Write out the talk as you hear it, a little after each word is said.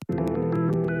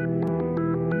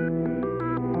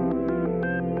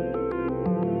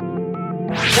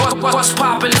What's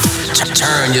poppin'?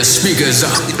 Turn your speakers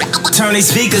up. Turn these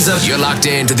speakers up. You're locked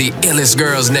into the illest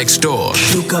girls next door.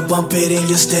 You can bump it in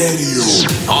your stereo.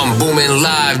 On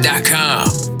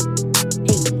BoominLive.com.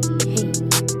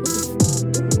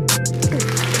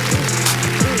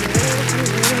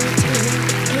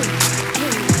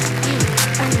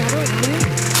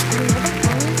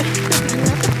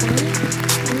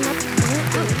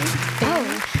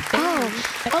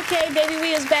 Okay, baby,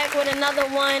 we is back with another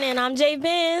one, and I'm Jay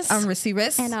Benz. I'm Rissy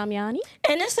Riss. And I'm Yanni.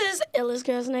 And this is Illest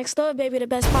Girls Next Door, baby, the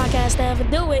best podcast to ever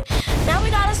do it. Now we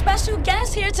got a special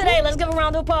guest here today. Let's give a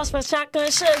round of applause for Shotgun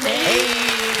Suge, baby. Hey.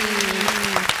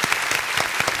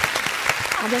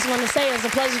 I just want to say it's a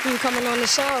pleasure for you coming on the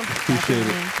show. Appreciate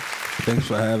it. Thanks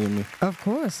for having me. Of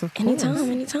course. Anytime.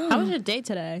 How was your day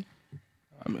today?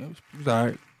 I mean, it was all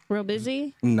right. Real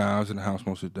busy? Nah, I was in the house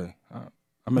most of the day.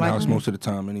 I'm in the house most of the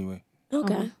time anyway.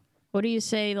 Okay. What do you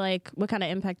say, like, what kind of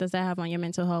impact does that have on your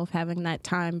mental health, having that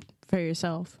time for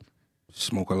yourself?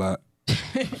 Smoke a lot.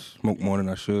 Smoke more than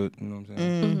I should, you know what I'm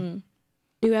saying? Mm-hmm.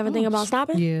 Do you ever think about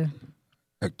stopping? Yeah.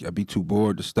 I be too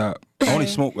bored to stop. I only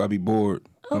smoke when I be bored.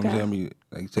 You know what I'm Okay. saying? I mean,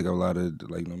 like, take a lot of,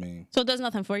 like, you know what I mean? So it does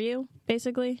nothing for you,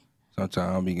 basically?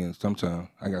 Sometimes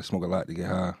I got to smoke a lot to get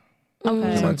high.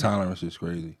 Okay. My tolerance is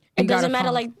crazy. It You gotta doesn't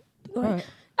matter, find- like, Right.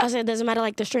 I said, doesn't matter,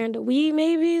 like, the strand of weed,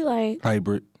 maybe? Like,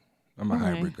 Hybrid. I'm a Okay.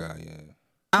 hybrid guy, yeah.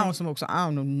 I don't smoke, so I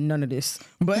don't know none of this.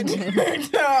 But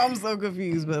I'm so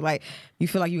confused. But, like, you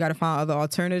feel like you got to find other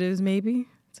alternatives, maybe?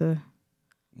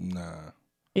 Nah.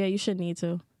 Yeah, you should need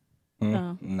to.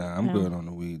 No. Nah, I'm No. good on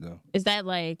the weed, though. Is that,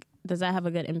 like, does that have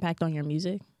a good impact on your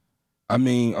music? I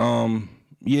mean,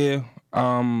 yeah.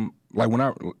 Like when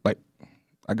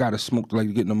I gotta smoke to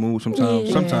like get in the mood sometimes.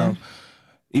 Yeah. Sometimes,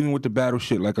 even with the battle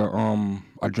shit, like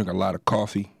I drink a lot of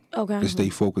coffee okay. to stay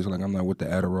focused. Like I'm not with the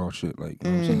Adderall shit, like you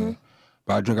know what I'm saying.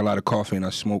 But I drink a lot of coffee and I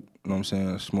smoke. You know what I'm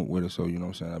saying? I smoke with it, so you know what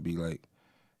I'm saying. I be like,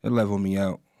 it level me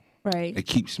out. Right. It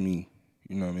keeps me,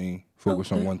 you know what I mean,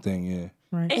 focused on one thing. Yeah.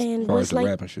 Right. And As far as what's the like,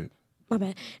 rapping shit. my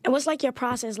bad. And what's like your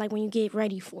process, like, when you get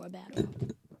ready for a battle?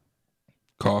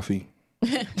 Coffee,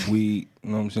 weed, you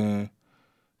know what I'm saying?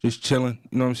 Just chilling,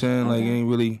 you know what I'm saying? Like, ain't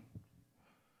really,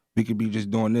 we could be just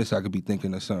doing this. I could be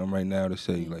thinking of something right now to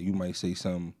say. Like, you might say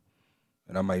something,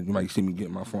 and you might see me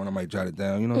get my phone, I might jot it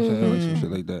down, you know what I'm saying? Like, some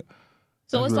shit like that.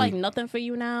 So That's it's really- like nothing for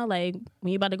you now? Like,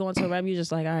 when you about to go into a rap, you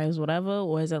just like, all right, it's whatever?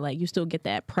 Or is it like you still get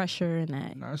that pressure and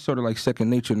that? Nah, it's sort of like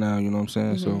second nature now, you know what I'm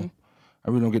saying? So, I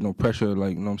really don't get no pressure,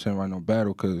 like, you know what I'm saying, right, no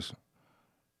battle, because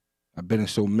I've been in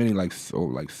so many, like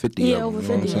 50 Yeah, of them, over you know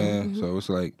what I'm 50, saying? So it's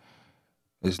like,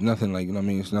 it's nothing like, you know what I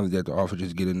mean? It's nothing that the offer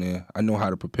just get in there. I know how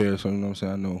to prepare, so you know what I'm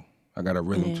saying? I know I got a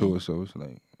rhythm to it, so it's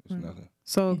like, it's nothing.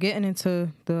 So getting into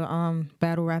the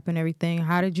battle rap and everything,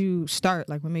 how did you start?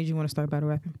 Like, what made you want to start battle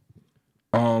rapping?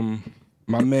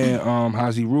 My man,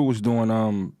 Hazy Rule was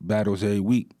doing battles every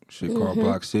week, shit called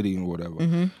Block City and whatever.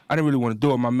 I didn't really want to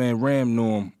do it. My man Ram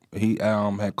knew him. He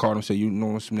had called him, said, you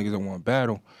know some niggas that want to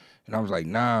battle. And I was like,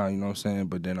 nah, you know what I'm saying?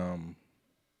 But then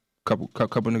couple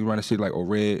niggas around the city, like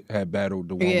Red had battled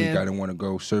the one week I didn't want to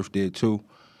go. Surf did too.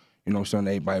 You know what I'm saying?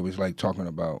 Everybody was like talking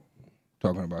about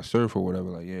Surf or whatever.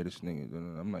 Like, yeah, this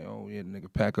nigga. I'm like, oh yeah, the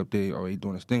nigga Pack up there. Oh, he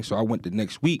doing his thing. So I went the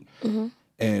next week,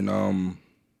 and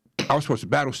I was supposed to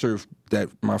battle Surf that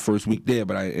my first week there,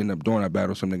 but I ended up doing I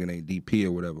battled some nigga named DP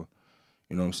or whatever.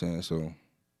 You know what I'm saying? So,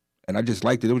 and I just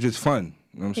liked it. It was just fun.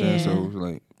 You know what I'm saying? So it was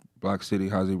like Block City,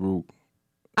 Hazy Rule.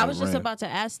 I was just about to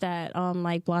ask that.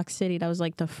 Like Block City, that was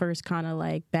like the first kind of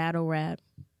like battle rap.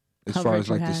 As far coverage as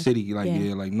like you the had. city, like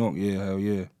like no, hell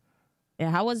yeah.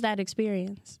 Yeah, how was that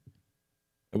experience?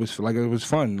 It was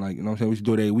fun. Like, you know what I'm saying? We used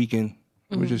to do it every weekend.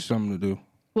 It was just something to do.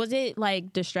 Was it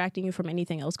like distracting you from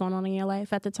anything else going on in your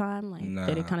life at the time? Like,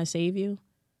 did it Nah. kind of save you?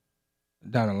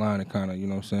 Down the line, it kind of, you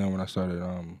know what I'm saying, when I started,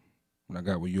 when I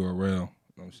got with URL, you know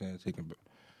what I'm saying,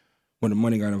 when the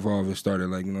money got involved, it started,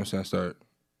 like, you know what I'm saying, I started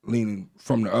leaning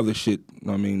from the other shit, you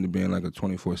know what I mean, to being like a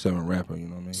 24/7 rapper, you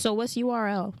know what I mean? So what's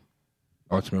URL?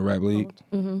 Ultimate Rap League.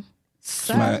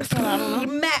 Smack.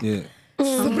 Mac. Yeah.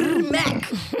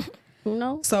 Mac. You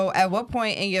know? So at what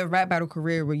point in your rap battle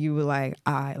career were you like,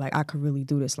 I could really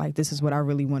do this? Like, this is what I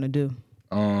really want to do?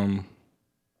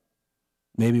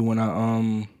 Maybe when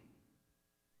I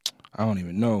don't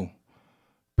even know.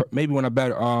 Maybe when I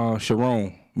battled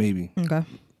Sharon, maybe. Okay.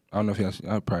 I don't know if y'all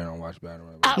I probably don't watch battle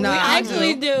rap. We I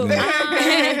actually do.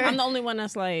 I'm the only one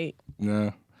that's like,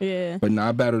 Nah. yeah. But nah,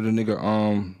 I battled the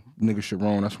nigga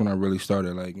Sharon. That's when I really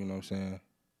started, like, you know what I'm saying,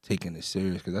 taking it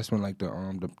serious. Because that's when, like, the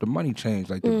money changed,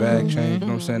 like, the bag changed, you know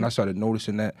what I'm saying? I started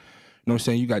noticing that, you know what I'm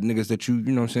saying, you got niggas that you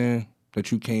know what I'm saying,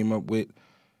 that you came up with,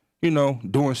 you know,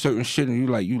 doing certain shit, and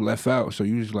you left out. So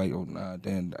you just like, oh, nah,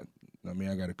 damn, I mean,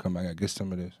 I gotta come. I gotta get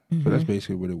some of this. So that's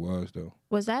basically what it was, though.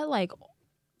 Was that like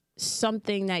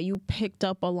something that you picked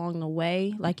up along the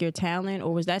way, like your talent,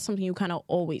 or was that something you kind of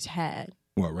always had?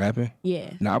 What, rapping?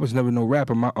 Yeah. Nah, I was never no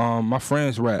rapper. My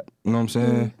friends rap. You know what I'm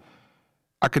saying?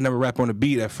 I could never rap on the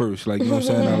beat at first. Like, you know what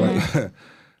I'm saying? I like,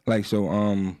 like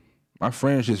so. My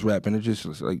friends just rapping. It just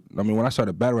was like, I mean, when I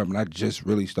started battle rapping, I just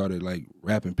really started like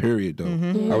rapping. Period,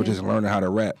 though. I was just learning how to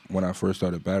rap when I first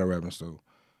started battle rapping. So, you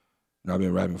know, I've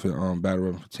been rapping for battle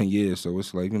rapping for 10 years. So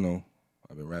it's like, you know,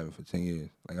 I've been rapping for 10 years.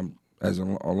 Like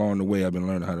along the way, I've been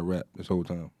learning how to rap this whole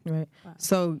time. Right.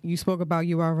 So you spoke about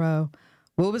URL.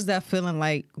 What was that feeling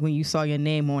like when you saw your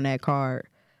name on that card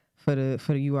for the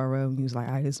URL? And you was like,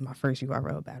 "All right, this is my first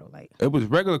URL battle." Like, it was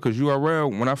regular because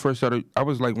URL, when I first started, I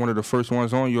was like one of the first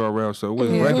ones on URL, so it was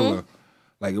regular.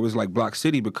 Like, it was like Block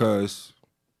City because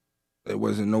it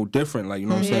wasn't no different. Like, you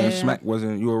know what I'm saying? Smack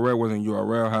wasn't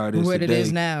URL how it is what today. it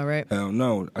is now, right? Hell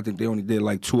no. I think they only did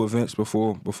like 2 events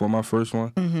before my first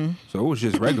one. So it was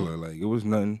just regular. Like, it was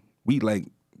nothing. We like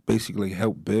basically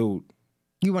helped build.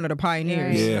 You one of the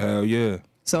pioneers. Yeah, hell yeah.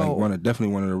 So like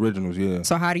definitely one of the originals, yeah.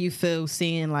 So how do you feel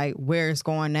seeing like where it's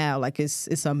going now? Like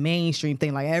it's a mainstream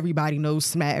thing. Like everybody knows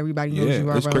Smack, everybody knows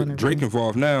URL. It's great. Drake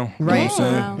involved now. Right. You know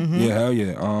what I'm saying? Yeah, hell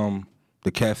yeah.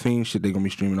 The Caffeine shit, they gonna be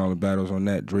streaming all the battles on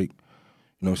that. Drake,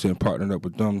 you know what I'm saying, partnered up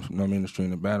with them, you know what I mean, to stream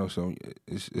the battle. So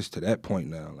it's to that point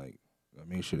now. Like, I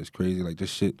mean, shit is crazy. Like, this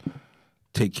shit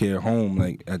take care of home,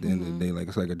 like, at the end of the day. Like,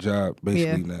 it's like a job,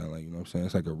 basically, now. Like, you know what I'm saying?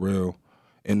 It's like a real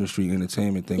industry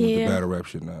entertainment thing with the battle rap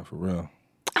shit now, for real.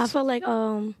 I feel like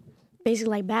basically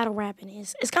like battle rapping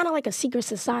it's kind of like a secret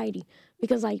society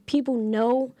because like people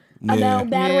know about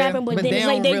battle rapping, but then it's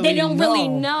like they don't really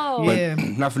know. Yeah. But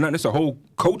not for nothing, it's a whole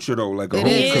culture though, like a It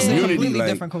whole is. It's a community. completely Like,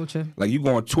 different culture. Like, you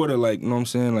go on Twitter, like, you know what I'm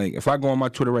saying? Like, if I go on my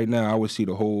Twitter right now, I would see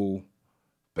the whole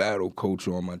battle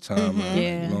culture on my timeline. Like,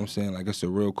 you know what I'm saying? Like, it's a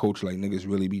real culture. Like, niggas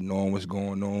really be knowing what's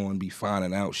going on, be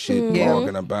finding out shit,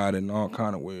 talking about it, and all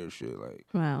kind of weird shit. Like,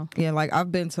 Wow. Yeah, like I've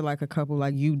been to like a couple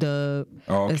like UW and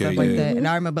okay, stuff like that. And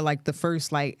I remember like the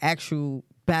first like actual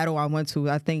battle I went to,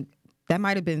 I think that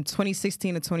might have been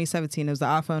 2016 or 2017. It was the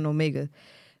Alpha and Omega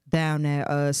down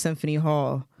at Symphony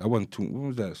Hall. that wasn't too, what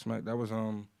was that? Smack? That was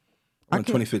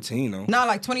 2015 though. No,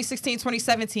 like 2016,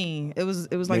 2017. It was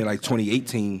like, Like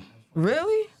 2018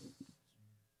 really?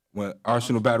 when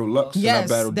Arsenal battled Lux. Yes,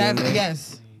 and I battled that DNA.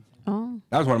 yes. Oh.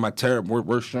 That was one of my terrible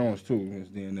worst shows too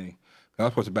against DNA. I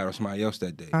was supposed to battle somebody else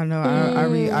that day. I know.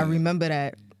 I remember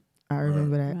that. I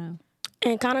remember that. Wow.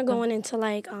 And kind of going into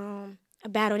like a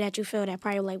battle that you feel that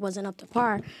probably like wasn't up to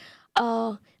par.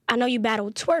 I know you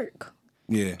battled Twerk.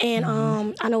 Yeah. And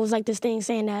I know it was like this thing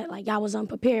saying that like y'all was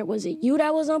unprepared. Was it you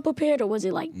that was unprepared or was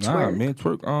it like Twerk? Nah, man,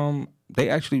 Twerk. They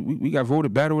actually we got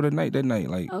voted battle of the night that night.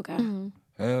 Like, Okay.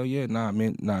 hell yeah, nah,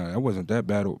 that wasn't that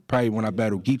battle. Probably when I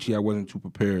battled Geechee, I wasn't too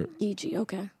prepared. Geechee,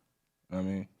 okay. I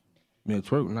mean,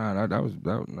 Twerk,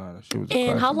 that shit was. A And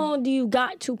classic. how long do you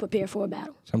got to prepare for a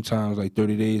battle? Sometimes like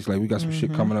 30 days. Like, we got some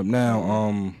shit coming up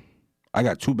now. I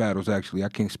got 2 battles actually. I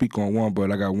can't speak on one, but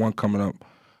I got one coming up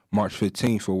March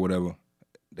 15th or whatever.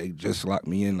 They just locked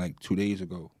me in like 2 days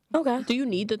ago. Okay. Do you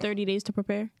need the 30 days to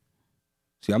prepare?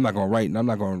 See, I'm not gonna write and I'm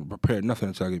not gonna prepare nothing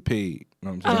until I get paid. You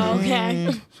know what I'm saying?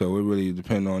 Okay. So it really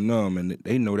depends on them, and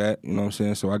they know that. You know what I'm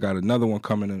saying? So I got another one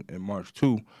coming in March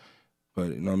too. But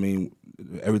you know what I mean?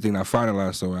 Everything I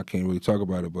finalized, so I can't really talk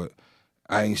about it. But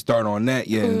I ain't start on that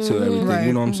yet until everything. Right.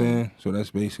 You know what I'm saying? So that's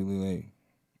basically like,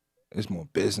 it's more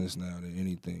business now than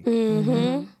anything. Mm-hmm. You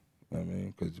know what I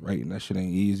mean? Because writing that shit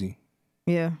ain't easy.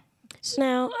 Yeah. So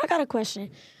now I got a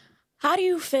question. How do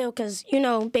you feel? Because, you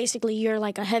know, basically you're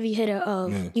like a heavy hitter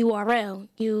of URL.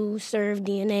 You serve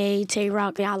DNA,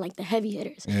 Tay-Rock, y'all like the heavy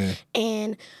hitters. Yeah.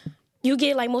 And you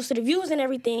get like most of the views and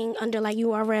everything under like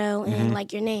URL and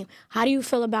like your name. How do you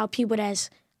feel about people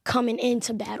that's coming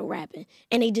into battle rapping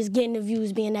and they just getting the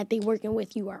views being that they working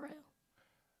with URL?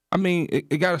 I mean,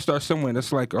 it got to start somewhere.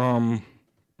 That's like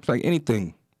it's like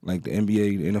anything, like the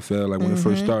NBA, the NFL. Like when it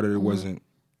first started, it wasn't,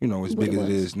 you know, as big as it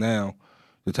is now.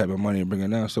 The type of money it bringing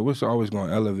now, so it's always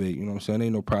gonna elevate. You know what I'm saying?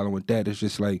 Ain't no problem with that. It's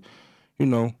just like, you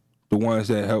know, the ones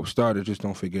that helped start it, just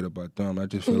don't forget about them. I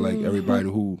just feel like everybody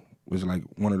who was like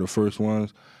one of the first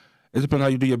ones, it depends how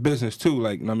you do your business too.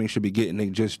 Like, you know what I mean, should be getting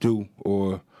they just do,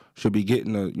 or should be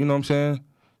getting a, you know what I'm saying,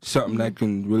 something that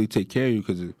can really take care of you.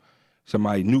 Because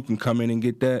somebody new can come in and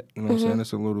get that. You know what I'm saying?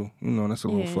 That's a little, you know, that's a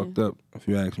little fucked up if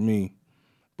you ask me.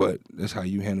 But that's how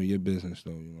you handle your business, though.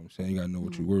 You know what I'm saying? You gotta know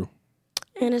what you were.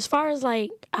 And as far as like,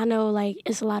 I know like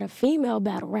it's a lot of female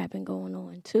battle rapping going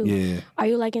on too. Yeah. Are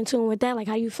you like in tune with that? Like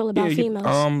how you feel about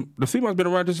females? The females been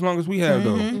around just as long as we have,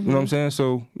 though. You know what I'm saying?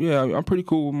 So yeah, I'm pretty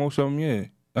cool with most of them. Yeah,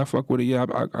 I fuck with it. Yeah,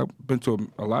 I've been to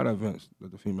a lot of events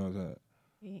that the females had.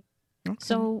 Okay.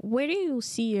 So where do you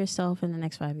see yourself in the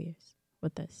next 5 years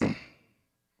with this?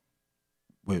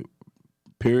 Wait,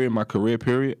 period. My career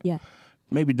period. Yeah.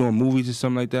 Maybe doing movies or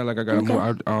something like that. Like I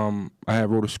got I have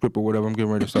wrote a script or whatever. I'm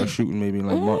getting ready to start shooting maybe in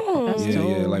like March. That's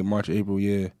Yeah, dope. like March, April.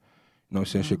 Yeah. You know what I'm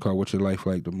saying? Shit called What's Your Life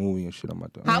Like, the movie and shit. I'm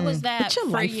about to. How was that What's your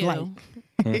for life you?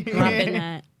 like? Dropping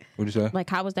that. What'd you say? Like,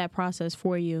 how was that process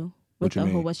for you What with you the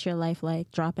whole mean? What's Your Life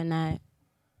Like, dropping that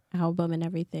album and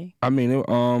everything? I mean,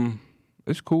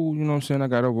 it's cool. You know what I'm saying? I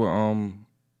got over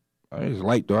it's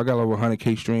light though. I got over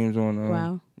 100K streams on.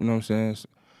 Wow. You know what I'm saying? It's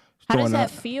How does throwing that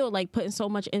feel, like putting so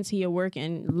much into your work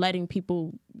and letting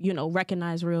people,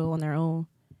 recognize real on their own?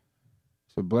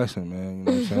 It's a blessing, man. You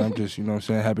know what I'm saying? I'm just, you know what I'm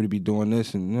saying, happy to be doing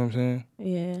this, and you know what I'm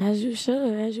saying? Yeah. As you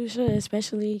should,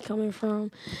 especially coming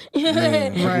from I've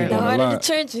been Right. the doing a heart of the lot.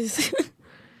 trenches.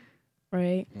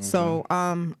 Right. So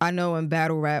I know in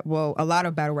battle rap, well, a lot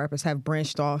of battle rappers have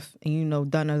branched off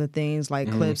and done other things like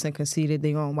Clips and Conceited.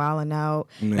 They on Wildin' Out,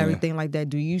 Yeah. everything like that.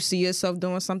 Do you see yourself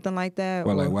doing something like that?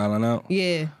 Well, or- like wilding out.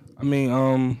 Yeah. I mean,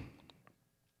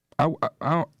 I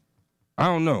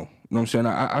don't know. You know what I'm saying?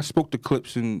 I spoke to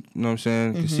Clips and, you know what I'm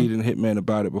saying, Conceited and Hitman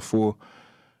about it before.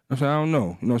 I'm saying, I don't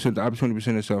know. You know what I'm saying? The opportunity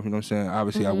present itself, you know what I'm saying?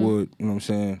 Obviously, I would, you know what I'm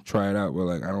saying, try it out, but,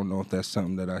 like, I don't know if that's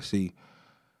something that I see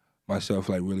myself,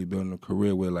 like, really building a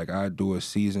career with. Like, I do a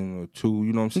season or two,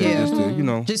 you know what I'm saying?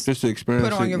 Yeah. Just to, just to experience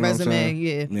Put on it, your you know what I'm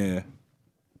resume, saying? Yeah.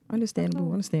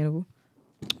 Understandable.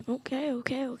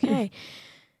 Okay.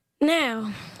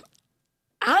 Now,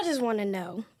 I just want to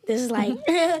know. This is like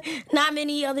not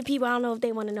many other people. I don't know if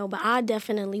they want to know, but I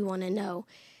definitely want to know.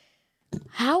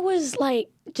 How was like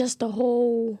just your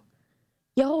whole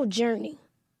journey,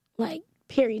 like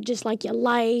period, just like your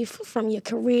life from your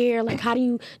career. Like, how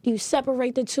do you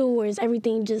separate the two, or is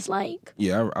everything just like?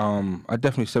 Yeah, I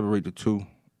definitely separate the two.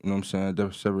 You know what I'm saying? I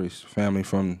definitely separate family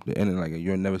from the end. Like,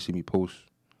 you'll never see me post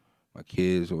my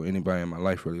kids or anybody in my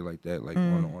life really like that, like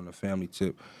on the family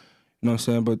tip. You know what I'm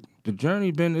saying? But the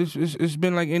journey it's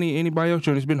been like anybody else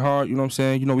journey. It's been hard. You know what I'm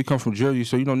saying? You know, we come from Jersey,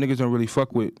 so niggas don't really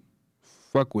fuck with.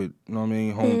 You know what I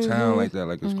mean? Hometown like that,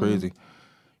 like it's crazy.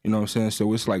 You know what I'm saying?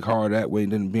 So it's like hard that way.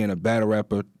 And then being a battle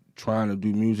rapper, trying to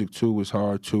do music too is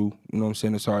hard too. You know what I'm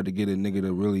saying? It's hard to get a nigga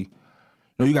to really.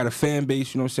 You got a fan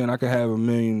base, you know what I'm saying? I could have a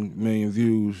million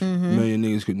views, million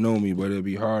niggas could know me, but it'd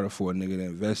be harder for a nigga to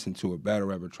invest into a battle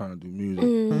rapper trying to do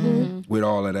music with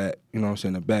all of that, you know what I'm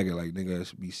saying, to bag it. Like, nigga,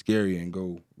 it'd be scary and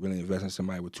go really invest in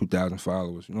somebody with 2,000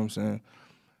 followers, you know what I'm saying?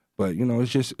 But,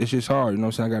 it's just hard, you know what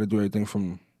I'm saying? I got to do everything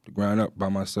from the ground up by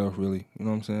myself, really, you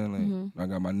know what I'm saying? Like, I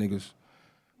got my niggas,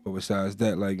 but besides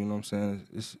that, like, you know what I'm saying?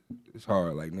 It's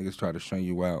hard, like, niggas try to string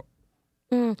you out.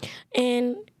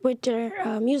 And with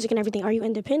your music and everything, are you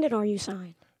independent or are you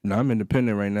signed? No, I'm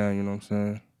independent right now, you know what I'm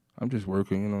saying? I'm just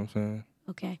working, you know what I'm saying?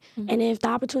 Okay. And if the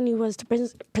opportunity was to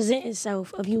present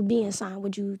itself of you being signed,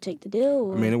 would you take the deal?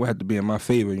 Or? I mean, it would have to be in my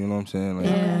favor, you know what I'm saying? Like,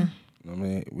 Yeah. You know what I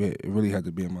mean? It really had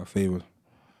to be in my favor.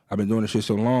 I've been doing this shit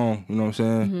so long, you know what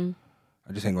I'm saying?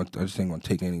 I just ain't gonna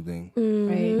take anything.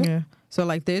 Right. Yeah. So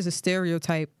like, there's a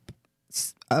stereotype,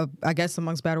 I guess,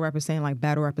 amongst battle rappers saying like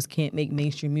battle rappers can't make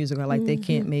mainstream music or like they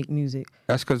can't make music.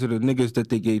 That's because of the niggas that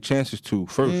they gave chances to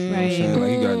first. You know what I'm saying?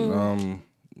 Like, you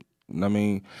got, I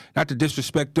mean, not to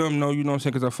disrespect them, no, you know what I'm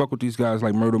saying? Because I fuck with these guys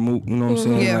like Murder Mook, you know what I'm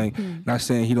saying? Yeah. Like, not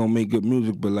saying he don't make good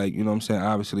music, but like, you know what I'm saying?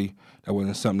 Obviously, that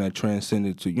wasn't something that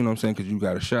transcended to, you know what I'm saying? Because you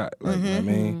got a shot. Like, you know what I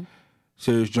mean?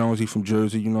 Serious Jones, he from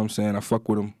Jersey, you know what I'm saying? I fuck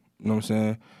with him, you know what I'm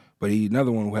saying? But he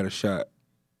another one who had a shot,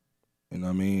 you know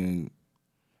what I mean?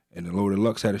 And the Lord of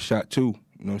Lux had a shot too.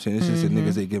 You know what I'm saying? It's just the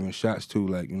niggas they giving shots to,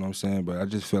 like, you know what I'm saying? But I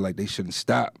just feel like they shouldn't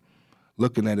stop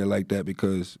looking at it like that,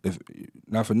 because if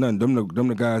not for nothing, them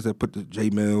the guys that put the J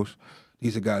Mills,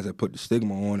 these are guys that put the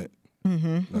stigma on it. You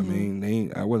know what I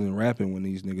mean? I wasn't rapping when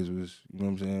these niggas was, you know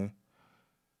what I'm saying,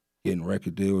 getting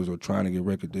record deals or trying to get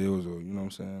record deals, or, you know what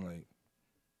I'm saying? Like,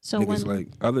 So niggas when like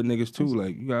other niggas too,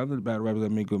 like you got other battle rappers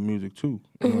that make good music too.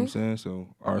 You know what I'm saying? So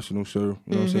Arsenal, sir, you know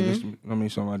what I'm saying? This, I mean,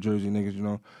 some of my Jersey niggas, you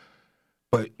know.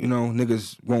 But, you know,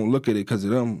 niggas won't look at it because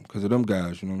of them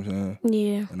guys, you know what I'm saying?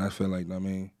 Yeah. And I feel like, I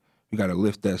mean, you gotta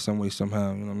lift that some way,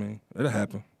 somehow, you know what I mean? It'll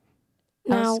happen.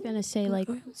 I Now, was gonna say, like,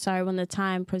 sorry, when the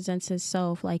time presents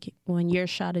itself, like when your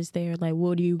shot is there, like,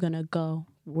 what are you gonna go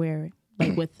where,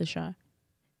 like, with the shot?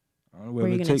 I don't know Where are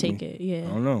you it'll gonna take take me. it? Yeah.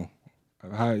 I don't know.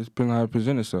 It's been how it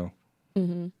presents itself.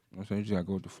 Mm-hmm. You know what I'm saying? You just gotta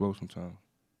go with the flow sometimes.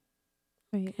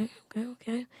 Right.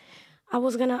 Okay. I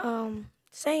was gonna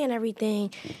say and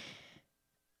everything.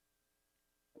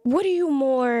 What are you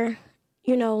more,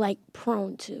 like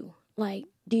prone to? Like,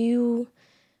 do you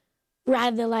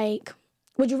rather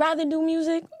would you rather do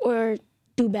music or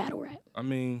do battle rap? I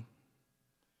mean,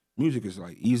 music is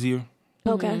like easier.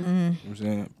 Okay. You know what I'm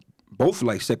saying? Both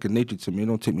like second nature to me. It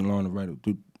don't take me long to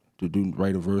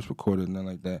write a verse, record it, nothing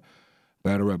like that.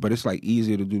 Battle rap, but it's like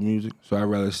easier to do music. So I'd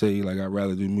rather say like I'd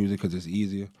rather do music because it's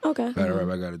easier. Okay. Battle rap,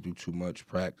 I gotta do too much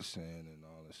practicing and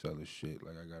all this other shit.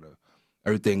 Like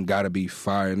everything gotta be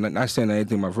fire. Not saying that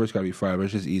anything my verse gotta be fire, but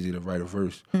it's just easy to write a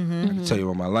verse. I can tell you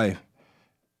about my life.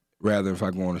 Rather if I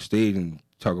go on the stage and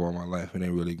talk about my life, it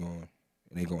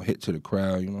ain't gonna hit to the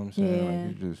crowd. You know what I'm saying? Yeah.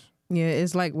 Like, it's just. Yeah,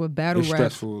 it's like with battle It's rap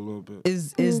stressful a little bit.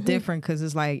 is different because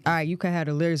it's like, all right, you can have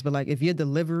the lyrics, but like if your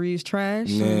delivery is trash,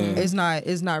 Yeah. it's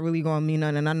not really gonna mean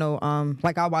nothing. And I know,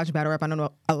 like I watch battle rap. I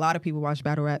know a lot of people watch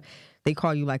battle rap. They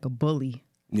call you like a bully.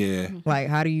 Yeah. Like,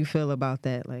 how do you feel about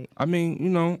that? Like, I mean, you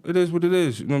know, it is what it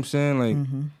is. You know what I'm saying? Like,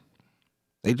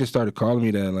 they just started calling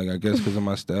me that, like, I guess because of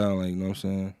my style. Like, you know what I'm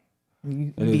saying?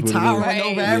 you It is be what it is. towering Right.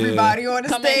 over Yeah. everybody on the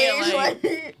Come in here, stage, like-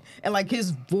 like, and like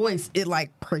his voice, it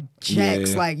like projects.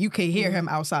 Yeah. Like you can hear him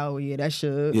outside. Oh yeah, that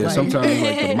should. Yeah, like, sometimes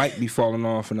like the mic be falling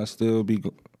off, and I still be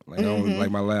like, I don't,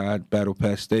 like I had battle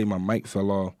past day, my mic fell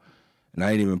off, and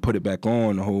I didn't even put it back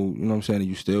on. The whole, you know what I'm saying? And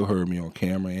you still heard me on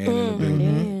camera and in the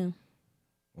building.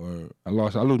 Or I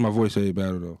lose my voice every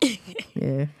battle though.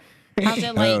 Yeah. How's it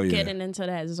Hell like yeah. getting into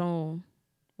that zone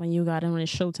when you got in when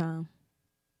it's showtime?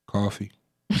 Coffee.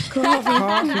 Coffee.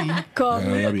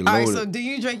 Yeah, I be All right. loaded. So, do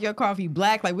you drink your coffee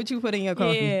black? Like, what you put in your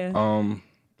coffee? Yeah.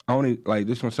 I only like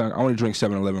this one sound. I only drink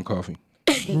 7-Eleven coffee.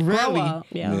 Really? Yeah.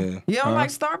 Yeah. You don't Huh? like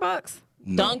Starbucks?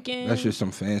 No, Dunkin'? That's just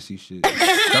some fancy shit.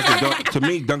 To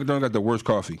me, Dunkin' Donuts got the worst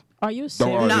coffee. Are you Don't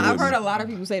serious? argue Nah, I've with heard me. a lot of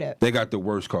people say that. They got the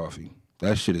worst coffee.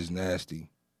 That shit is nasty.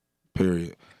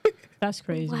 Period. That's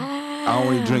crazy. I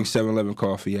only drink 7-Eleven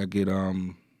coffee. I get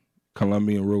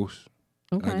Colombian roast.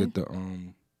 And Okay. I get the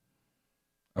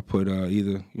I put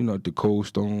either the Cold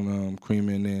Stone cream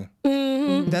in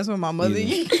there. That's what my mother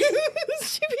Yeah. used.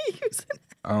 She be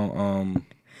using.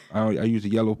 I use a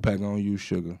yellow pack. I don't use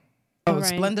sugar. Oh,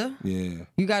 Right. Splenda. Yeah.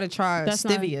 You got to try That's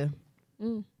not- stevia.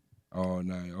 Oh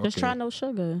no. Okay. Just try no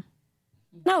sugar.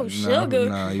 No sugar.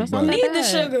 Nah, you That's bugging. not Need the bad.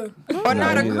 sugar. Or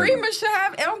not a neither. creamer should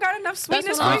have. It don't got enough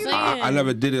sweetness what for I'm you. saying. I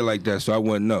never did it like that, so I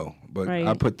wouldn't know. But Right.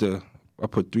 I put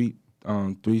three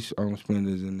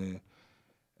Splendors in there,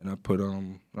 and I put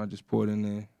I just pour it in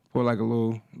there. Pour like a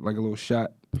little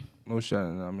shot,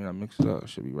 and I mix it up. It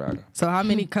should be right. So how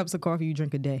many cups of coffee you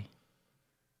drink a day?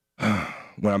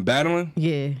 When I'm battling,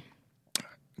 Yeah.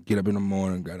 get up in the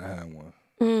morning, gotta have one.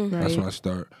 That's Right. when I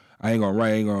start. I ain't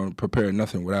gonna prepare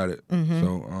nothing without it.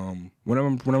 So whenever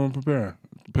I'm preparing,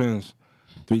 depends.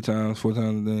 3 times, 4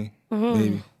 times a day,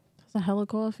 maybe. That's a hella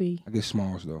coffee. I get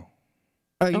smalls though.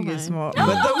 Oh, you Okay. get small. Oh,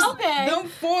 But those, okay. them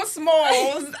 4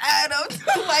 smalls add up to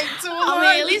like 2 I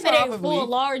mean, at least it ain't full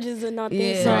larges or nothing.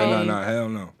 Yeah. So No,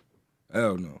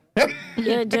 hell no.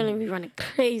 your adrenaline be running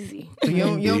crazy. You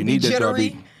don't Yeah, be that. So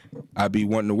jittery. I be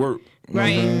wanting to work. You know what I'm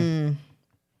Right. saying?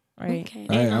 Right. Okay.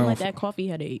 And I I don't like f- that coffee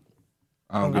headache.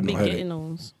 I don't I get be no headache. getting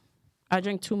those. I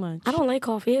drink too much. I don't like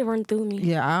coffee. It run through me.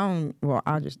 Yeah, I don't. Well,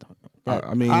 I just don't.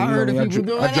 I mean, I you know heard what of I people mean?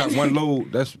 doing I drop that. one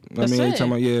load. That's That's every it. time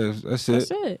that's it.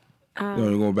 That's it. You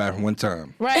only go back one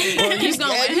time. Right. You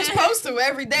supposed to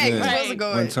every day. Yeah. You're supposed to go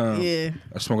One in. time. Yeah.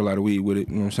 I smoke a lot of weed with it.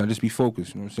 You know what I'm saying? I just be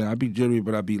focused. You know what I'm saying? I be jittery,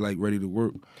 but I be like ready to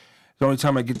work. The only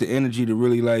time I get the energy to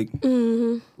really like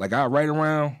I write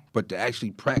around, but to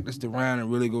actually practice the round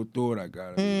and really go through it, I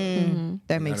gotta be,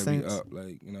 That like, makes gotta be sense. up.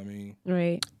 Like, you know what I mean?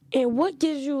 Right. And what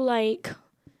gives you like?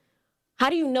 How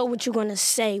do you know what you're gonna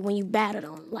say when you battle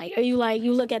them? Like, are you like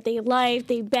you look at their life,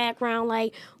 their background?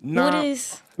 Like, what Nah.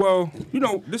 is? Well,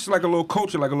 this is like a little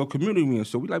culture, like a little community we in.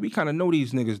 So we kind of know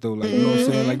these niggas though. Like, you know what I'm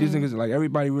saying? Like these niggas, like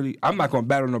everybody really. I'm not gonna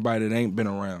battle nobody that ain't been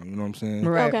around. You know what I'm saying?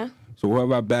 Right. Okay. So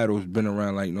whoever I battle has been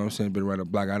around, like, you know what I'm saying, been around the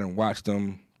block. I done watched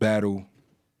them battle,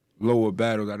 lower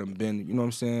battles. I done been, you know what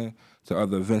I'm saying, to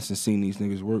other events and seen these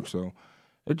niggas work. So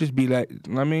it just be like,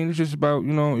 I mean, it's just about,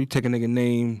 you take a nigga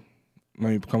name,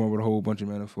 come up with a whole bunch of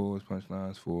metaphors,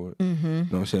 punchlines for it. You know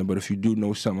what I'm saying? But if you do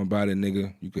know something about it,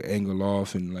 nigga, you could angle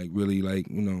off and like really like,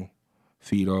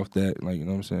 feed off that. Like, you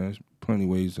know what I'm saying? There's plenty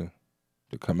ways to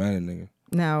come at it, nigga.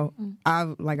 Now,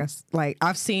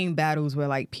 I've seen battles where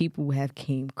like people have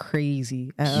came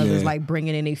crazy and others Yeah. like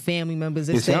bringing in their family members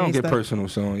and Yeah, see, I don't saying get stuff. personal,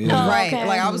 so yeah. Oh, Right, okay.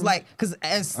 like I was like, because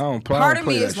as I don't part of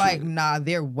play me that is like, shit. nah,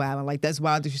 they're wild, like that's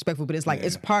wild, disrespectful. But it's like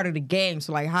it's part of the game.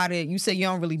 So like, how did you say you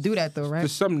don't really do that though, right?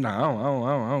 There's something. Nah,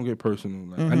 I don't get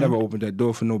personal. Like, I never opened that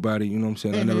door for nobody. You know what I'm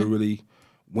saying? I never really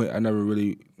went.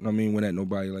 went at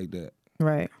nobody like that.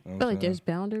 Right. I feel like there's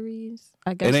boundaries.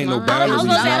 I guess It ain't no lines. I was boundaries.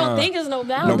 gonna say I Nah. don't think it's no No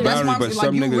boundaries. That's why boundaries, I'm but saying,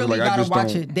 some you niggas, really like, I gotta just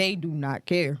watch don't- it. They do not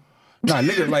care. Nah,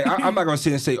 nigga, like I'm not gonna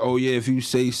sit and say, oh yeah, if you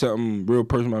say something real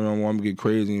personal, I don't want to get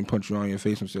crazy and punch you on your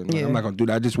face and shit. Like, Yeah. I'm not gonna do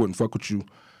that. I just wouldn't fuck with you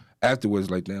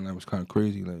afterwards. Like, damn, that was kind of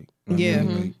crazy. Like, you know what Yeah. I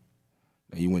mean?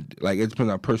 Like, you went like it depends on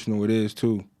how personal it is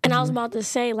too. And I was about to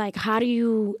say, like, how do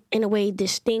you, in a way,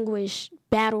 distinguish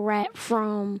battle rap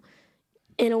from,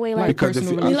 in a way, like, Because if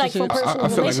personal you, like for personal I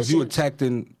feel like if you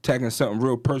relationships. attacking something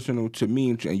real personal to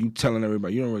me and you telling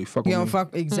everybody, you don't really fuck You with don't me.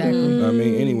 fuck exactly. You know what I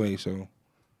mean? Anyway, so you know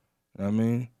what I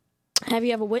mean? Have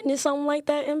you ever witnessed something like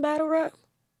that in battle rap?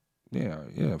 Yeah,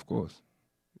 of course.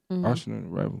 Arsenal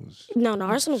and Rebels. No,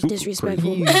 Arsenal's Super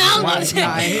disrespectful. He- I'm Nah, about to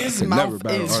say. his Could never mouth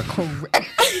battle is Arsenal. correct.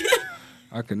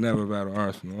 I could never battle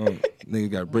Arsenal.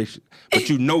 Nigga got break shit. But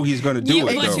you know he's gonna do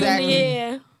it though. Exactly.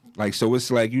 Yeah. Like, so it's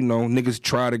like, you know, niggas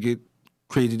try to get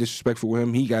crazy disrespectful with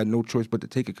him. He got no choice but to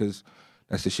take it because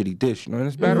that's the shit he dish. You know, and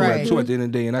it's battle rap Right. too at the end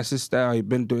of the day. And that's his style. He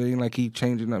been doing it. Ain't like he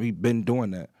changing up. He been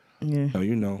doing that. Yeah. So,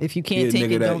 you know. If you he can't a take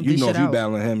nigga it, that, don't you dish know, it if you out.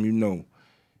 battling him, you know.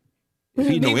 If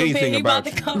he know Be prepared, anything you about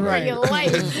to you. come for Right. your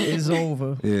life. It's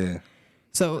over. Yeah.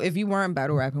 So if you weren't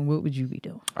battle rapping, what would you be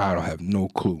doing? I don't have no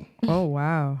clue. Oh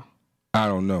wow. I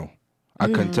don't know. I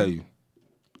couldn't tell you.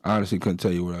 I honestly couldn't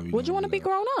tell you what I'd be Would you doing, want to be though.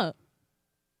 grown up?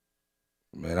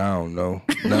 Man, I don't know.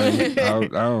 I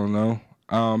don't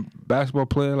know. Basketball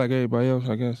player like everybody else,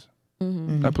 I guess.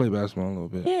 I play basketball a little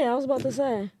bit. Yeah, I was about to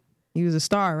say. You was a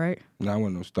star, right? Nah, I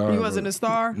wasn't no star. You wasn't a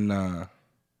star, Nah.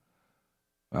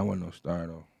 I wasn't no star,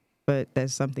 though. but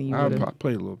that's something you I would have.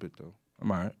 played a little bit, though.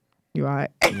 I'm all right. You all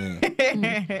right?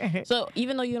 Yeah. So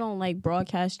even though you don't like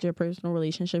broadcast your personal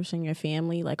relationships and your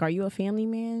family, like, are you a family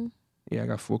man? Yeah, I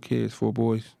got 4 kids, 4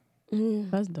 boys.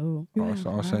 That's dope.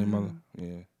 All same mother.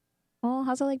 Yeah. Oh,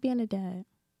 how's it like being a dad?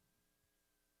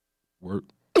 Work.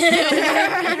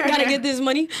 Gotta get this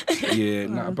money. Yeah,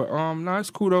 nah, it's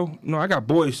cool though. No, I got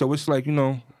boys, so it's like, you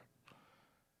know,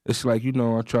 I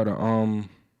try to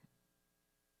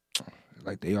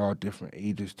like they all different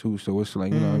ages too. So it's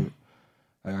like, you know,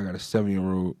 like I got a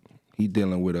 7-year-old. He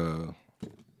dealing with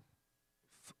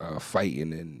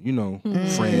fighting and, you know,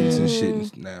 friends and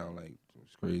shit now. Like,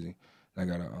 it's crazy. I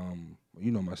got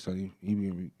you know, my son, he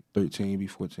be 13, he be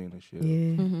 14 and shit. Yeah.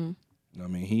 You know what I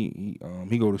mean?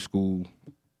 He go to school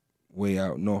way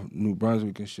out north, New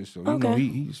Brunswick and shit. So you know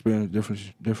he experienced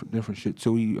different shit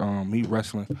too. He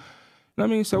wrestling. You know what I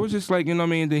mean? So it's just like, you know what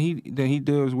I mean. Then he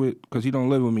deals with, because he don't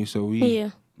live with me. So he, you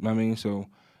know what I mean. So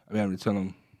I having to tell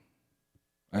him,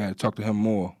 I had to talk to him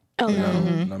more. You know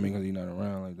what I mean? Because he's not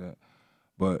around like that.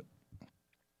 But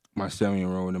my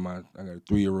 7-year-old and I got a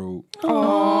 3-year-old.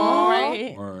 Oh,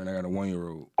 right. And I got a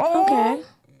 1-year-old. Okay.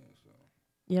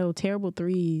 Yo, terrible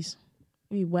threes.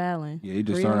 We wildin'. Yeah, he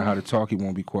just learning how to talk. He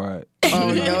won't be quiet.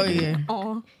 Oh yeah.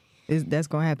 Oh, That's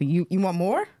gonna happen. You want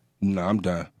more? No, I'm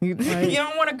done. You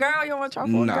don't want a girl? You don't want to try for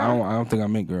a No, girl? I don't think I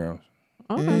make girls.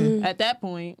 okay. At that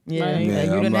point, Yeah, like, you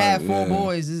I'm done not- have 4 yeah.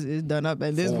 boys. It's done up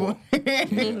at this point.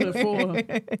 before.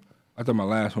 I thought my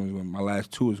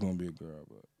last 2 was gonna be a girl,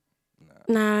 but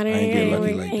Nah, they ain't get ain't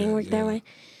lucky work, like ain't that, work that yeah.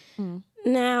 way.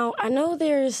 Now, I know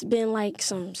there's been like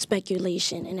some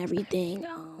speculation and everything.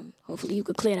 Hopefully you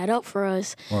could clear that up for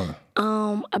us. what?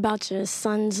 About your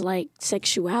son's like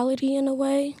sexuality in a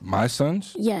way. My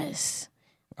sons? Yes.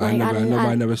 I Like,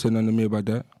 nobody never said nothing to me about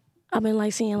that. I've been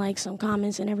like seeing like some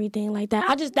comments and everything like that.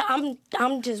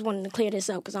 I'm just wanting to clear this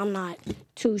up because I'm not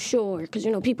too sure because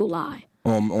you know people lie.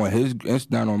 On his,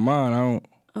 it's not on mine.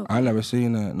 I never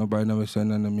seen that. Nobody never said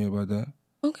nothing to me about that.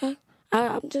 Okay.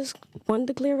 I'm just wanted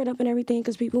to clear it up and everything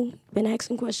because people been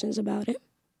asking questions about it.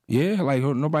 Yeah, like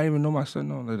nobody even know my son.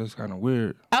 No, that's kind of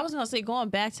weird. I was gonna say, going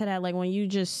back to that, like when you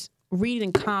just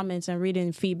reading comments and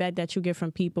reading feedback that you get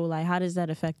from people, like how does that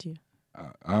affect you?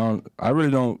 I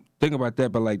really don't think about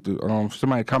that. But like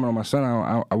somebody comment on my son,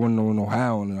 I wouldn't know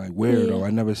how and like where though. I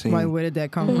never seen. Like, where did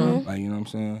that come from? Like, you know what I'm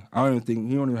saying? I don't even think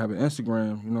he don't even have an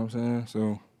Instagram. You know what I'm saying?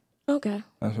 So. Okay.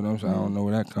 That's what I'm saying. I don't know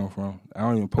where that come from. I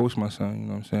don't even post my son, you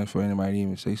know what I'm saying, for anybody to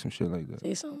even say some shit like that.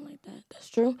 Say something like that. That's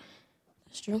true.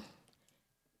 That's true.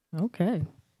 Okay.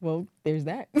 Well, there's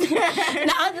that. No,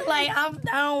 I just like I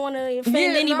don't want to offend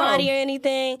Yeah, anybody no. or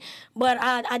anything, but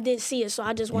I did see it, so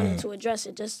I just wanted to address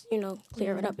it, just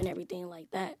clear it up and everything like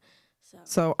that.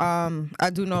 So, I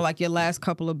do know like your last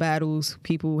couple of battles,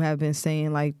 people have been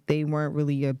saying like they weren't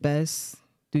really your best.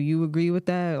 Do you agree with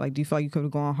that? Like, do you feel like you could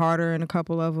have gone harder in a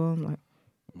couple of them? Like,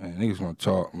 Man, niggas gonna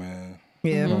talk, man.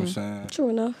 yeah. You know what I'm saying? True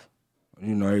enough.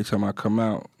 You know, every time I come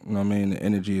out, you know what I mean, the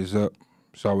energy is up.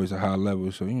 It's always a high level,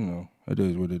 so, you know, it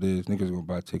is what it is. Niggas gonna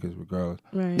buy tickets regardless.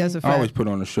 Right. That's a I fact. always put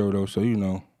on the show, though, so, you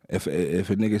know, if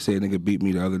a nigga say a nigga beat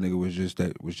me, the other nigga was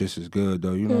just as good,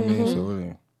 though. You know what I mean? So, it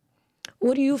ain't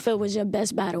What do you feel was your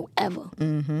best battle ever?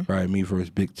 probably me versus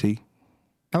Big T.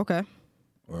 Okay.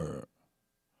 Or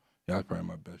yeah, that's probably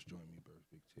my best joint. Me versus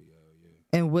Big T.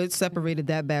 Yeah. And what separated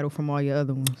that battle from all your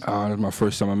other ones? That was my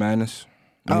first Summer Madness.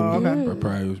 Maybe. Oh, okay. Or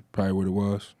probably what it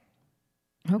was.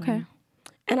 Okay.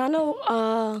 And I know,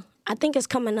 I think it's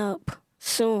coming up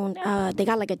soon. They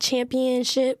got like a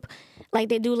championship. Like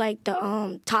they do like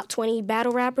the top 20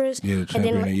 battle rappers. Yeah, the and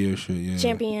champion then, of the year shit, yeah.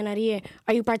 Champion of the year.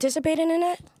 Are you participating in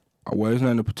that? Well, it's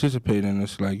nothing to participate in.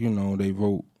 It's like, they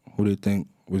vote who they think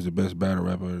was the best battle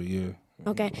rapper of the year.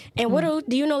 Okay. And what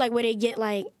do you know, like, where they get,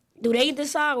 like, do they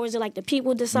decide or is it like the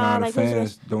people decide? The like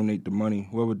fans donate the money.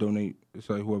 Whoever donate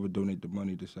the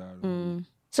money decide.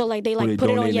 So, like, they, Who like, they put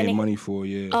it on donate your their name? money for,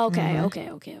 yeah.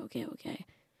 Okay.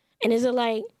 And is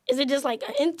it just like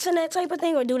an internet type of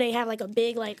thing, or do they have like a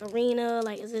big like arena?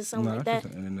 Like, is it something like that? That's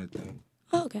just an internet thing.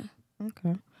 Oh, okay.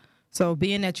 Okay. So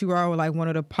being that you are like one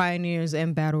of the pioneers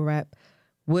in battle rap,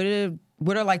 what are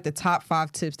like the top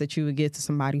 5 tips that you would give to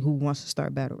somebody who wants to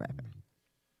start battle rapping?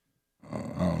 I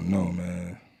don't know,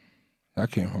 man. I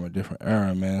came from a different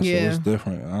era, man, Yeah. so it's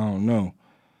different. I don't know.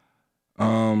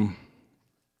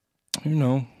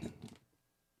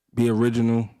 Be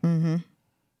original. Mm-hmm.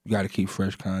 You got to keep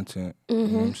fresh content. You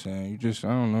know what I'm saying? You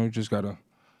just gotta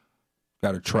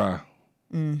try.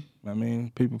 I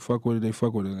mean, people fuck with it, they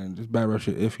fuck with it. And this battle rap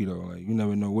shit iffy, though. Like, you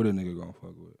never know what a nigga gonna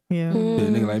fuck with. Yeah. Yeah, a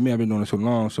nigga like me, I've been doing it so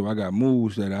long, so I got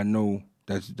moves that I know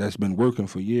that's been working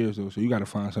for years, though. So you got to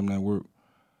find something that work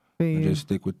and just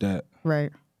stick with that.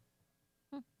 Right.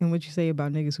 And what you say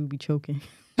about niggas who be choking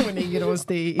when they get on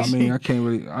stage? I mean, I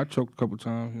choked a couple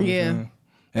times. You know what I'm saying?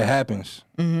 It happens.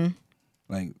 Mm-hmm.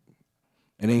 Like,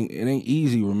 it ain't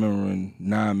easy remembering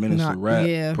 9 minutes of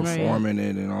rap, performing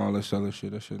it, and all this other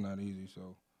shit. That shit not easy.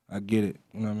 So I get it.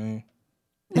 You know what I mean?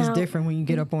 It's different when you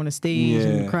get up on the stage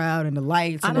and the crowd and the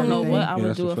lights. I don't know everything. what I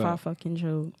would do if I fact. fucking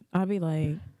choked. I'd be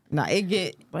like, Nah, it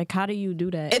get. like, how do you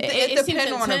do that? It seems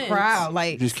depends on the intense. crowd. You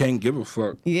Like, just can't give a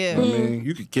fuck. yeah, You know what I mean?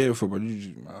 You could care for, but I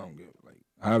don't give. Like,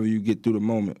 however you get through the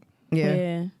moment.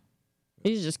 yeah.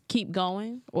 You just keep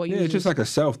going, or you Yeah, it's just like a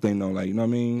self thing, though. Like, you know what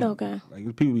I mean? Okay.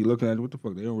 Like, people be looking at you, what the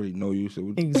fuck? They don't really know you.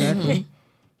 So Exactly.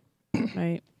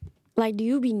 right. Like, do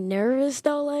you be nervous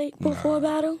though, like before a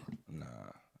battle? Nah,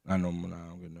 I know. Nah, I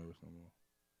don't get nervous no more.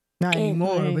 Not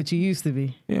anymore, Right. but you used to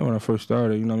be. Yeah, when I first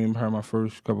started, you know what I mean? I had my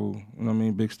first couple, you know what I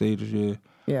mean, big stages, yeah.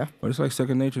 Yeah. But it's like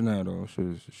second nature now, though.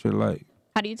 Shit like,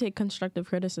 How do you take constructive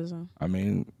criticism? I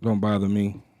mean, don't bother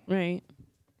me. Right.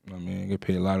 I mean, I get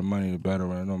paid a lot of money to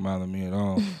battle, and it don't bother me at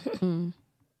all.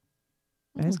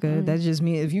 That's good. That just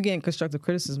means if you getting constructive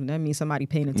criticism, that means somebody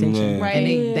paying attention, Yeah. Right. and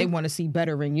Yeah. they want to see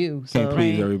better in you. So Can't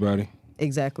please everybody.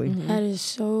 exactly. That is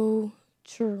so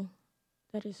true.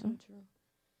 That is so true.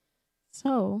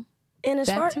 So And as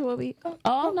far back to what we.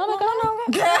 Oh no, my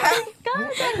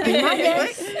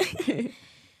guess.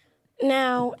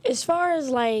 Now, as far as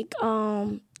like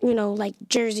like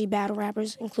Jersey battle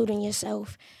rappers, including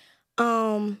yourself,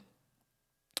 do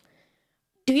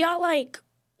y'all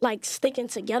like sticking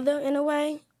together in a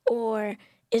way, or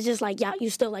it's just like y'all you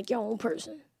still like your own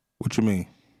person? What you mean?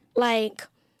 Like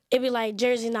it'd be like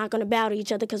Jersey's not gonna battle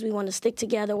each other because we want to stick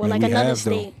together, or I mean, like we another have,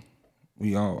 state.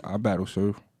 though. I battle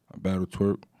Surf. I battle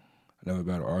Twerk. I never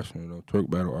battle Arsenal, though. Twerk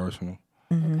battle Arsenal.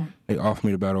 They offered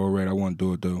me to battle Red. I wouldn't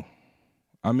do it, though.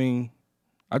 I mean,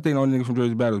 I think the only nigga from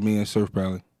Jersey battle is me and Surf,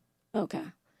 probably. Okay.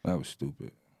 That was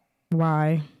stupid.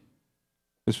 Why?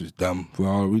 This was dumb.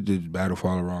 We did battle for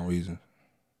all the wrong reasons.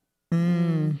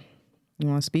 You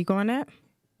want to speak on that?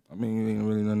 I mean, it ain't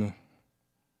really nothing.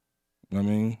 You know what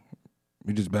I mean?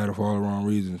 We just battle for all the wrong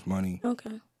reasons. Money,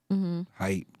 Okay.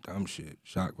 hype, dumb shit,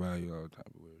 shock value, all type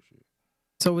of weird shit.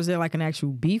 So was there like an actual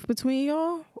beef between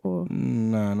y'all, or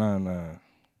Nah,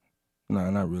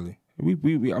 not really.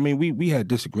 We had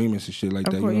disagreements and shit like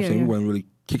that. You know what I'm saying? We wasn't really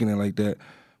kicking it like that,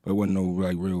 but it wasn't no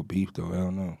like real beef though. I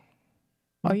don't know.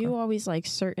 Are you always like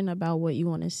certain about what you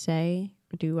want to say,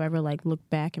 or do you ever like look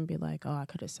back and be like, oh, I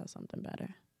could have said something better?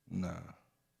 Nah,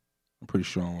 I'm pretty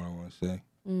sure on what I want to say.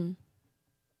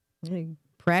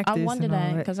 practice? I wonder and all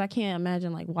that because I can't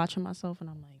imagine like watching myself and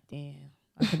I'm like, damn,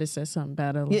 I could have said something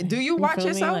better. Yeah, like, do you watch feel me?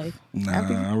 yourself? Like, Nah, I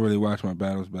don't really watch my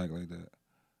battles back like that.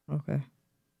 Okay.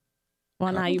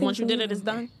 why not? think Once you so did it, either. it's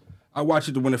done. I watched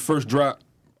it when it first dropped,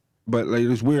 but like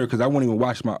it's weird because I wouldn't even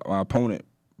watch my opponent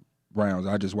rounds.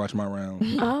 I just watch my rounds.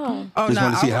 Oh. Oh Just no,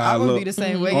 wanna see how I would look. be the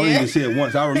same way. I only Yeah. even see it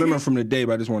once. I remember from the day,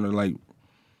 but I just want to like, you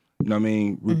know what I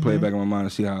mean, replay it back in my mind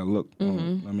and see how I look. I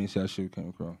mean, see how shit came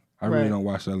across. I really Right. don't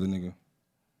watch the other nigga.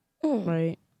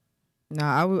 Right.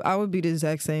 Nah, I would be the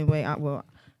exact same way.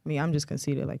 I'm just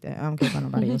conceited like that. I don't care about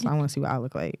nobody else. I want to see what I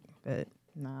look like. But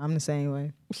Nah, I'm the same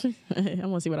way. I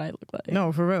want to see what I look like.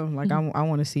 No, for real. Like I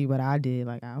want to see what I did.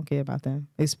 Like I don't care about them.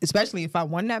 Especially if I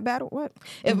won that battle. What?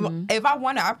 If I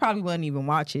won it, I probably wouldn't even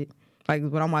watch it. Like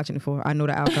what I'm watching it for. I know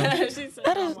the outcome. That is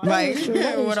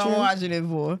What I'm watching it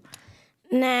for.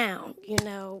 Now,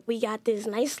 we got this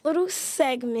nice little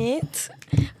segment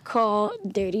called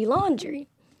Dirty Laundry.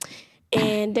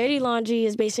 And Dirty Laundry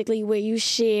is basically where you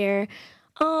share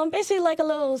basically like a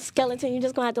little skeleton. You're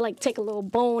just gonna have to like take a little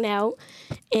bone out,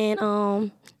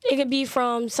 and it could be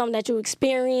from something that you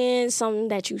experienced, something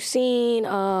that you've seen,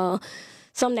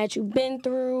 something that you've been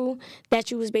through,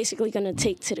 that you was basically gonna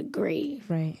take to the grave.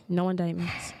 Right. No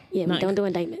indictments. Yeah, we don't do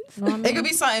indictments. It could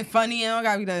be something funny. It don't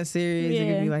gotta be nothing serious. Yeah.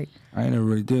 It could be like I ain't never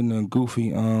really did nothing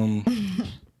goofy. I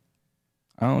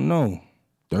don't know.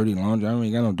 Dirty laundry. I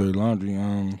ain't got no dirty laundry.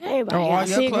 Everybody all got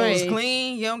your clothes secrets.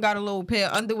 clean. You don't got a little pair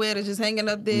of underwear that's just hanging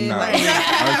up there. Nah, Like,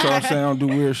 that's what I'm saying. I don't do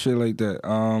weird shit like that.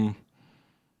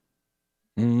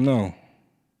 No.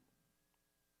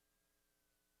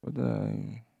 But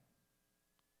I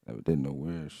never did no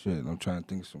weird shit. I'm trying to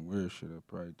think of some weird shit I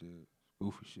probably did.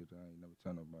 Goofy shit that I ain't never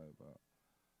tell nobody about.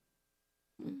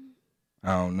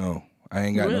 I don't know. I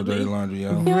ain't got no dirty laundry,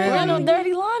 yo. You ain't got no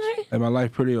dirty laundry? And my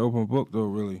life pretty open book though,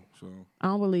 really. So I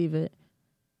don't believe it.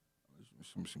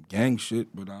 some gang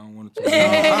shit, but I don't want to. don't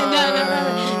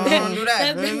do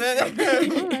that.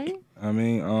 All right. I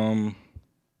mean,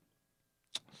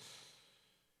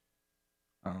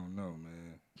 I don't know,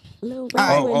 man. Little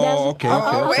Okay.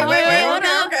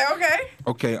 Wait.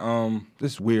 Okay,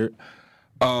 this is weird.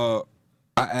 I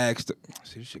asked.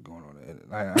 See this shit going on there.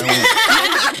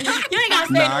 You ain't got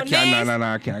to say Nah, no I can't. names.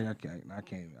 No, I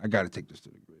can't. I gotta take this to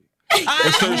the grave.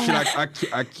 There's certain shit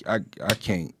I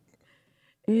can't.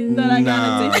 That I gotta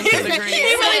Nah, take You really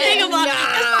think about it.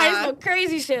 That's probably some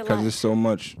crazy shit. because Like, there's so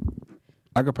much.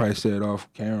 I could probably say it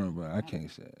off camera, but I can't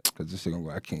say it because this shit gonna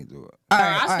go. I can't do it. All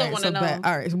I still wanna know.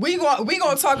 All right, so we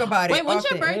gonna talk about it. Wait, what's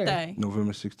off your the air. birthday?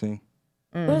 November 16th.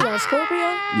 what is that, Scorpio?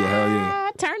 Yeah, hell yeah.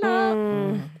 Turn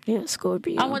up. Yeah,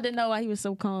 Scorpio. I wanted to know why he was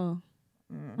so calm.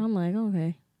 I'm like,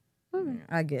 okay.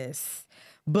 I guess.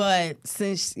 But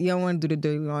since you don't want to do the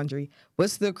dirty laundry,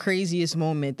 what's the craziest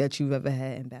moment that you've ever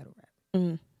had in battle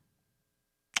rap?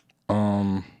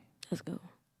 Let's go.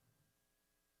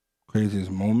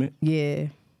 Craziest moment, Yeah.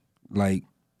 like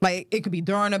Like it could be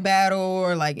during a battle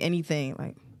or like anything.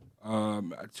 Like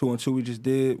 2-on-2 we just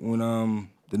did when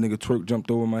the nigga twerk jumped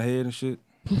over my head and shit.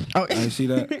 oh, I didn't see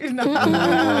that.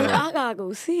 I gotta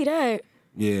go see that.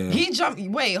 Yeah. he jumped.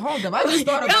 Wait, hold up. I just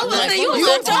thought about was that. like, you You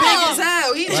so big tall. as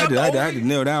hell. He I jumped had over. to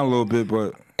kneel down a little bit,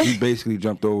 but he basically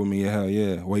jumped over me. Hell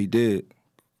yeah. Well, he did.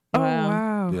 Oh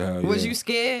wow. Yeah, hell Was yeah. you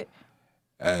scared?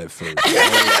 At first.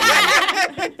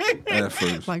 At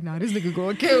first. Like, nah, this nigga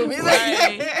gonna kill me.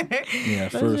 Right. Yeah,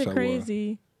 at That first shit I was.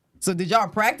 crazy. So did y'all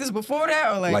practice before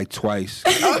that or Like twice.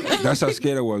 That's how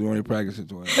scared I was. We only practiced it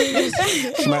twice.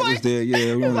 Smack was there,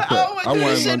 yeah. We only like, I don't want to do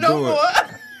this shit gonna no do more.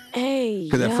 it. Hey,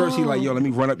 Because at first he like, yo, let me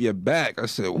run up your back. I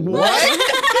said,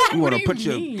 what? You want to put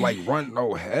your, like, run?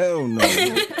 Oh, hell no.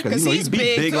 Because He's he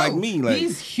big too. like me. Like,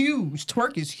 he's huge.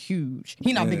 Twerk is huge.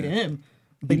 He not bigger than him.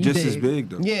 But he just as big,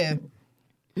 though. Yeah.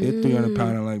 He's 300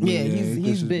 pounder like me. Yeah, he's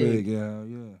just as big.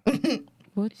 Yeah.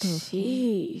 What the?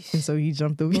 jeez. And so he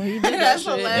jumped over. That's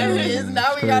hilarious. Yeah,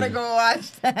 Now it's we gotta crazy. go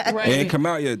watch that. Right. It ain't come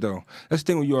out yet, though. That's the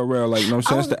thing with URL. Like, you know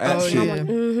what I'm saying? That's the app Oh, shit. yeah.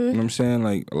 You know what I'm saying?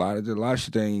 Like, a lot of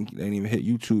shit ain't even hit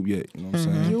YouTube yet. You know what I'm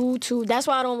saying? YouTube. That's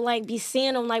why I don't like be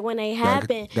seeing them like when they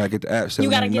happen. Gotta get the app. You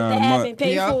gotta get the $7.99 a app month. and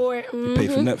pay Yeah. for it. Pay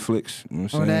for Netflix. You know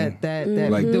what I'm Oh, saying? that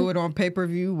Like- do it on pay per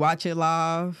view, watch it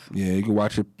live. Yeah, you can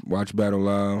watch Battle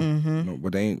Live. You know,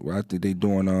 but they ain't. Well, I think they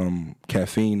doing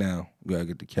caffeine now. You gotta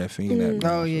get the caffeine app.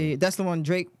 now, Oh yeah, that's the one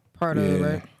Drake part of it, Yeah.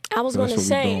 right? I was So gonna that's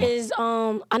what we say doing. is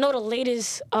I know the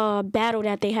latest battle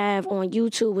that they have on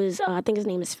YouTube is I think his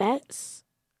name is Fats.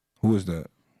 Who is that?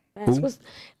 Fats Who? was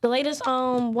the latest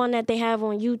one that they have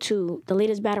on YouTube. The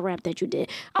latest battle rap that you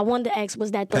did. I wanted to ask, was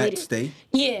that the Pat latest? Stay.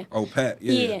 Yeah. Oh, Pat.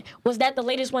 Yeah. Yeah. Was that the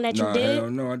latest one that you Nah, did? hell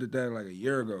no. I did that like a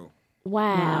year ago.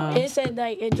 Wow. It said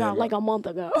like it dropped like a month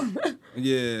ago.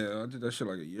 Yeah, I did that shit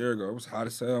like a year ago. It was hot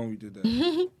as hell when we did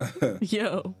that.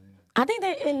 Yo. I think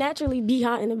that it naturally be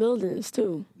hot in the buildings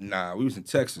too. Nah, we was in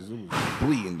Texas. It was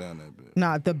bleeding down that bitch.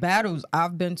 Nah, the battles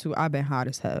I've been to, I've been hot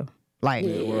as hell. Like,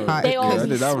 Word. hot- They all Yeah,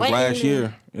 be that was last sweating.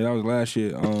 year. Yeah, that was last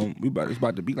year. It's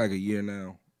about to be like a year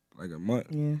now. Like a month.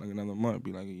 Yeah. Like another month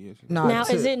be like a year. nah, Now,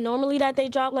 to- is it normally that they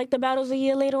drop like the battles a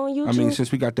year later on YouTube? I mean,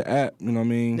 since we got the app, you know what I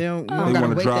mean? They don't- you They don't gotta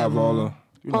want to wait that drive all long.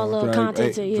 the, All the drive,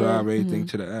 content to- yeah. drive everything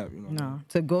to the app. You know? No,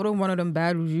 to go to one of them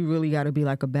battles, you really got to be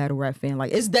like a battle rap fan.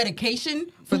 Like, it's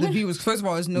dedication for the viewers. First of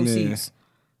all, it's no Yeah. seats.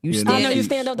 You Yeah, stand, I know you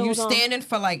stand up the you whole time. standing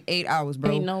for like 8 hours,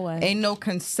 bro. Ain't no way. Ain't no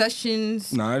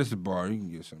concessions. Nah, it's a bar. You can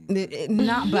get something.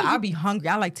 Not, but I be hungry.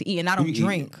 I like to eat and I don't You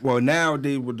drink. eat. Well,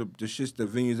 nowadays with the shits, the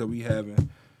venues that we having,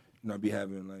 be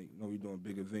having like, we doing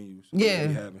bigger venues. So Yeah.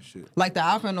 we having shit. Like the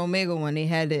Alpha and Omega one, they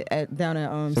had it down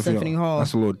at Symphony Hall.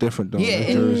 That's a little different though. Yeah, That's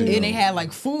and, Jersey, and they had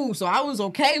like food, so I was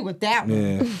okay with that one.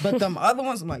 Yeah. But them other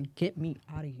ones, I'm like, get me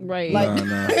out of here. Right. Like,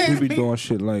 Nah. We be doing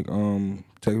shit like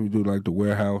we do like the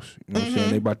warehouse. You know what I'm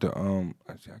saying? They about to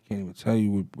I can't even tell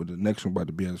you what the next one about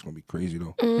to be. It's gonna be crazy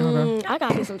though. I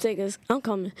gotta get some tickets. I'm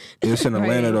coming. It's in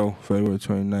Atlanta though, February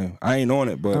 29th. I ain't on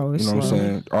it, but Oh, you it's know what I'm slow.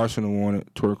 saying. Arsenal on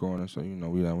it, Twerk on it, so we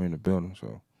in the building.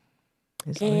 So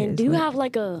it's And lit, do it's you lit. have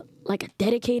like a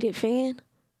dedicated fan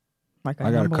Like I got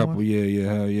a number couple. one?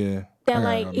 Yeah, hell yeah. that I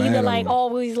like got a mad either of like them.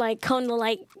 always like come to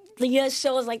like your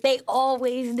shows, like they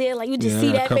always there, like you just Yeah, see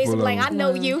I got that a face couple and be like, of I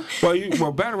know you.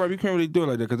 Well, battle rap, you can't really do it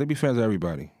like that because they be fans of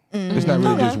everybody. It's not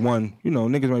really just one.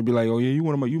 Niggas might be like, oh yeah, you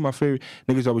my favorite.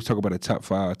 Niggas always talk about a top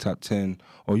 5, top 10.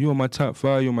 Or you on my top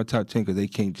 5, you on my top 10 because they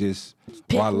can't just.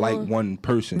 I like one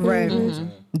person. Right. You know what I'm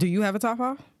saying? Do you have a top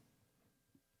 5?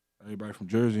 Everybody from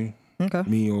Jersey. Okay.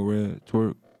 Me, O Red,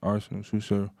 Twerk, Arsenal,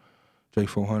 Suser,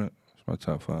 J400. It's my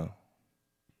top 5.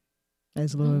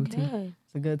 That's loyalty. Okay.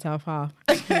 It's a good top 5.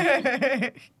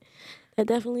 That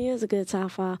definitely is a good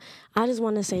top 5. I just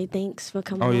want to say thanks for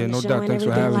coming Oh, yeah, on the no show doubt. and Thanks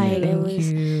for everything. having me. Like, it Thank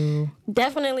was you.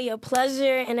 definitely a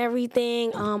pleasure and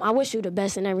everything. I wish you the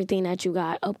best in everything that you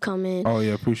got upcoming. Oh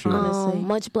yeah, appreciate it.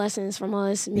 Much blessings from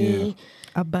us, me.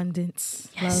 Abundance.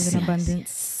 Yes, Love and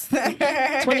yes.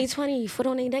 abundance. 2020, foot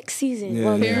on the next season. Yeah,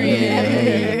 Well,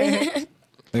 yeah.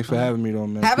 Thanks for having me though,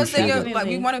 man. Have us in Appreciate your, it. like,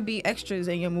 we want to be extras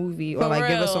in your movie or For like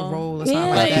give us a real. role or something Yeah,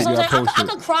 like you know that. what I'm saying? Posted.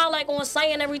 I could cry like on site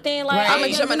and everything. Like, I'm a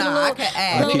you know, Gemini. do a little- I could act.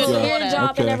 I'll keep little y'all- ear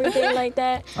drop and okay. everything like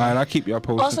that. All right, I'll keep y'all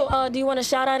posted. Also, do you want to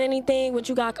shout out anything? What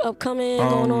you got upcoming,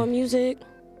 going on music?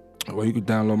 Well, you can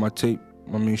download my tape.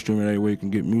 Streaming everywhere you can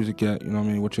get music at. You know what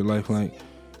I mean? What's your life like?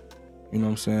 You know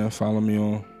what I'm saying? Follow me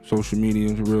on social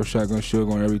media. The Real Shotgun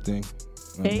Suge on everything.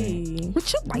 You know what I mean? Hey.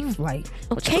 What's your life like?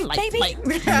 Okay, baby.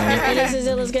 And this is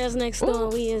Illis Girls Next Door.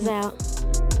 We is out.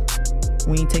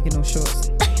 We ain't taking no shorts.